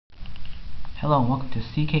Hello and welcome to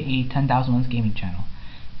CKE 10001's gaming channel.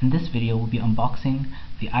 In this video we'll be unboxing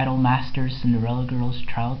the IdolMaster Cinderella Girls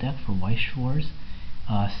trial deck for Weiss Schwarz,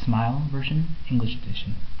 Smile version, English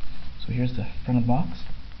edition. So here's the front of the box,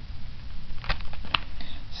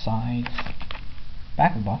 sides,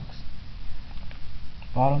 back of the box,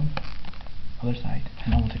 bottom, other side,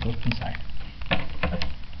 and now we'll take a look inside. That's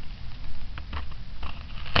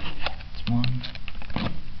one.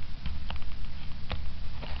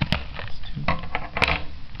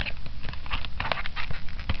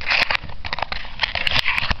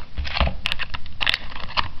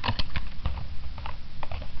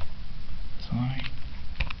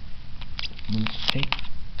 Loose tape.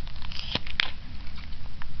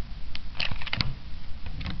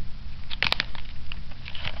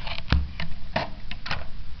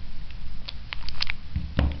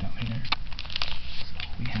 That later. So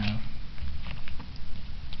we have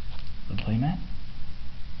the playmat,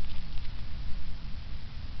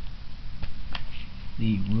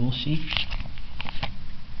 the rule sheet,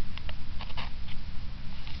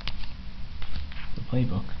 the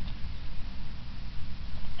playbook.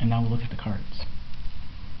 And now we'll look at the cards.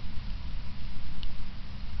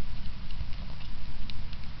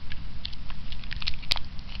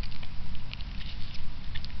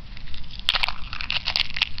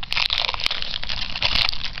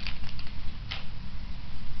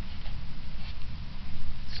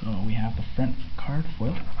 So we have the front card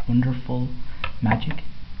foil, Wonderful Magic,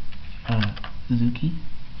 Zuki.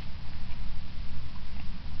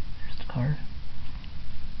 There's the card.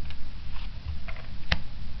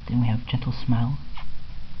 Then we have Gentle Smile,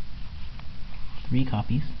 3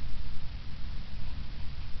 copies.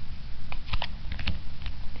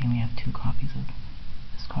 Then we have 2 copies of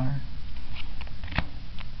this card.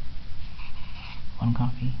 1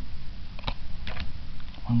 copy.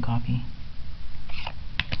 1 copy.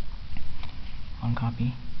 1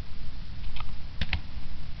 copy.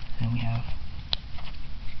 Then we have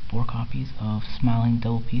 4 copies of Smiling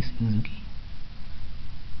Double Piece Uzuki.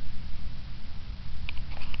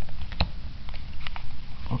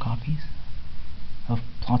 4 copies of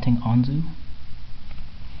Plotting Anzu,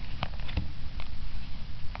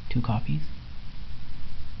 2 copies,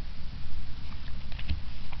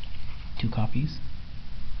 2 copies,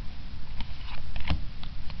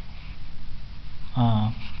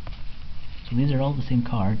 so these are all the same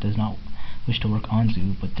card, does not wish to work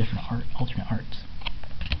Anzu, but different alternate arts.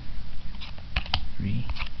 3,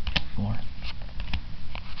 4,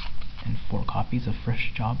 and 4 copies of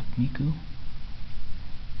Fresh Job Miku.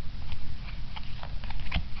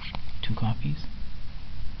 2 copies,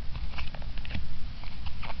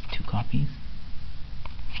 2 copies,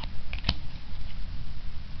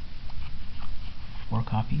 4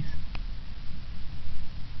 copies,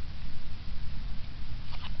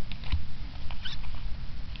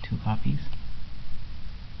 2 copies,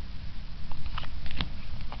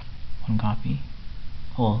 1 copy,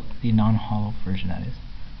 well, the non-hollow version that is,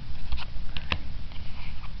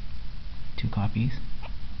 2 copies,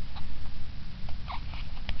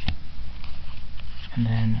 and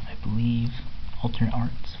then I believe alternate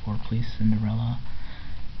arts for Please Cinderella,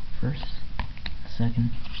 1st,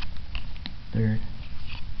 2nd, 3rd,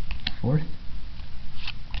 4th,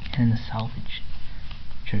 and the salvage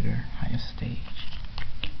trigger, highest stage.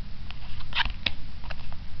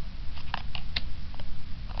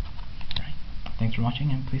 Alright, thanks for watching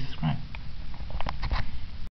and please subscribe.